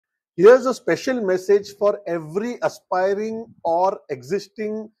Here's a special message for every aspiring or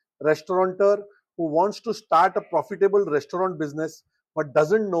existing restaurateur who wants to start a profitable restaurant business but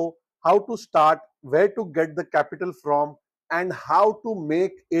doesn't know how to start, where to get the capital from, and how to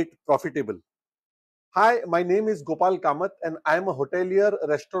make it profitable. Hi, my name is Gopal Kamath and I am a hotelier,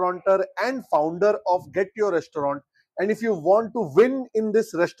 restaurateur and founder of Get Your Restaurant. And if you want to win in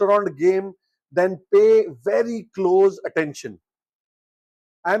this restaurant game, then pay very close attention.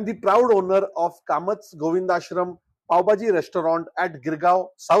 I am the proud owner of Kamath's Govindashram Pav Bhaji restaurant at Girgaon,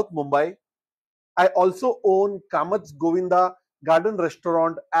 South Mumbai. I also own Kamath's Govinda Garden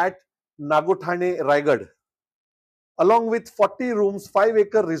restaurant at Nagothane, Raigad, along with 40 rooms,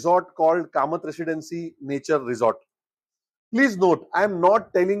 5-acre resort called Kamath Residency Nature Resort. Please note, I am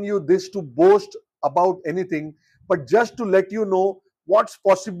not telling you this to boast about anything, but just to let you know what's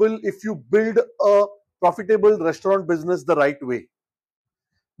possible if you build a profitable restaurant business the right way.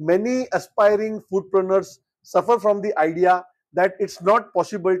 Many aspiring foodpreneurs suffer from the idea that it's not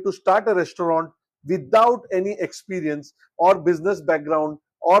possible to start a restaurant without any experience or business background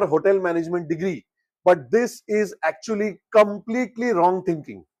or hotel management degree. But this is actually completely wrong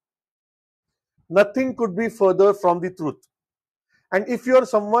thinking. Nothing could be further from the truth. And if you're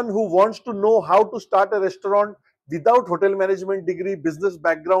someone who wants to know how to start a restaurant without hotel management degree, business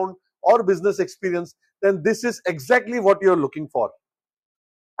background, or business experience, then this is exactly what you're looking for.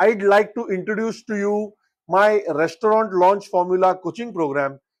 I'd like to introduce to you my restaurant launch formula coaching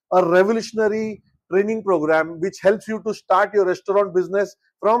program, a revolutionary training program which helps you to start your restaurant business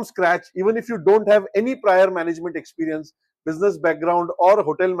from scratch, even if you don't have any prior management experience, business background, or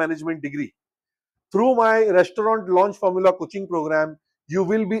hotel management degree. Through my restaurant launch formula coaching program, you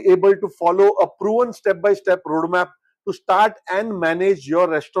will be able to follow a proven step-by-step roadmap to start and manage your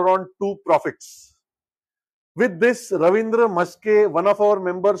restaurant to profits. With this, Ravindra Maske, one of our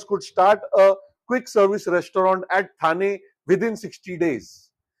members, could start a quick service restaurant at Thane within 60 days.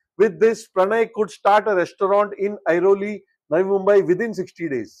 With this, Pranay could start a restaurant in Airoli, Navi Mumbai within 60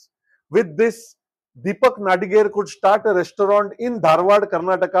 days. With this, Deepak Nadiger could start a restaurant in Dharwad,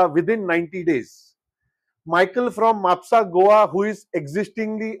 Karnataka within 90 days. Michael from Mapsa, Goa, who is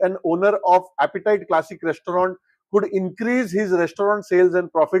existingly an owner of Appetite Classic Restaurant, could increase his restaurant sales and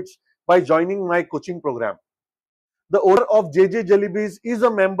profits by joining my coaching program. The owner of JJ Jalibis is a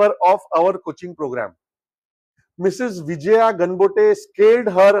member of our coaching program. Mrs. Vijaya Ganbote scaled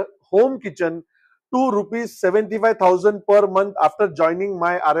her home kitchen to rupees 75,000 per month after joining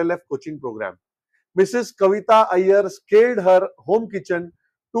my RLF coaching program. Mrs. Kavita Iyer scaled her home kitchen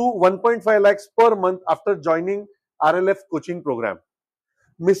to 1.5 lakhs per month after joining RLF coaching program.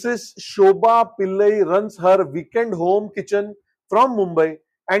 Mrs. Shobha Pillai runs her weekend home kitchen from Mumbai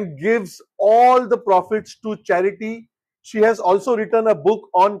and gives all the profits to charity. She has also written a book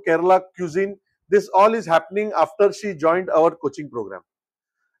on Kerala cuisine. This all is happening after she joined our coaching program.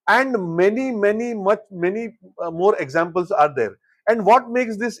 And many more examples are there. And what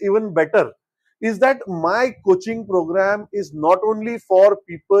makes this even better is that my coaching program is not only for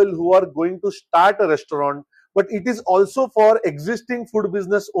people who are going to start a restaurant, but it is also for existing food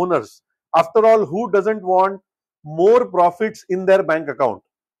business owners. After all, who doesn't want more profits in their bank account?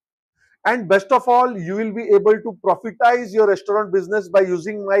 And best of all, you will be able to profitize your restaurant business by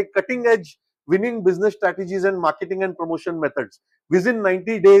using my cutting edge winning business strategies and marketing and promotion methods within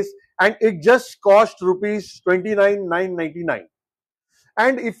 90 days, and it just cost rupees 29,999.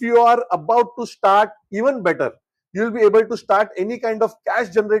 And if you are about to start, even better, you will be able to start any kind of cash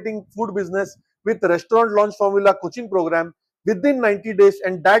generating food business with restaurant launch formula coaching program within 90 days,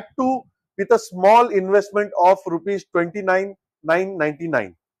 and that too with a small investment of rupees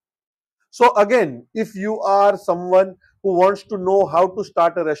 29,999. So again, if you are someone who wants to know how to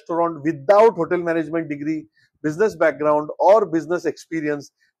start a restaurant without hotel management degree, business background, or business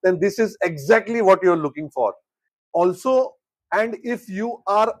experience, then this is exactly what you're looking for. Also, and if you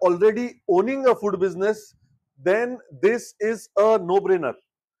are already owning a food business, then this is a no-brainer.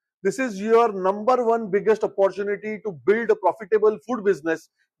 This is your number one biggest opportunity to build a profitable food business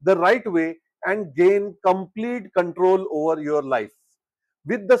the right way and gain complete control over your life.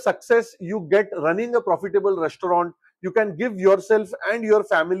 With the success you get running a profitable restaurant, you can give yourself and your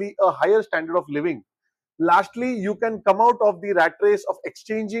family a higher standard of living. Lastly, you can come out of the rat race of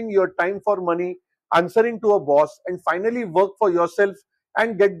exchanging your time for money, answering to a boss, and finally work for yourself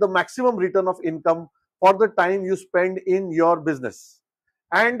and get the maximum return of income for the time you spend in your business.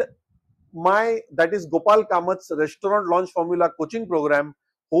 And that is Gopal Kamath's restaurant launch formula coaching program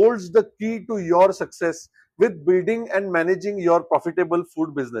holds the key to your success with building and managing your profitable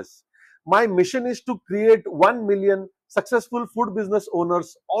food business. My mission is to create 1 million successful food business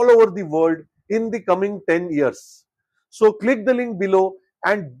owners all over the world in the coming 10 years. So click the link below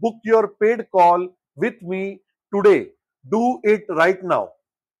and book your paid call with me today. Do it right now.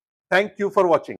 Thank you for watching.